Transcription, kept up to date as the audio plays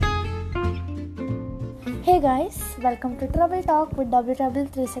Hey guys, welcome to Trouble Talk with Double Trouble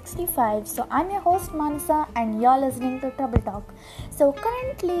 365. So I'm your host Manasa and you're listening to Trouble Talk. So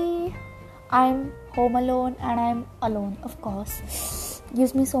currently I'm home alone and I'm alone, of course.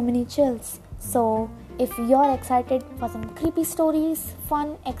 Gives me so many chills. So if you're excited for some creepy stories,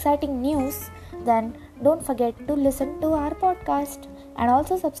 fun, exciting news, then don't forget to listen to our podcast and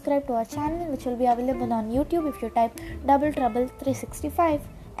also subscribe to our channel, which will be available on YouTube if you type Double Trouble 365.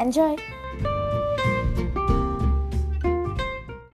 Enjoy!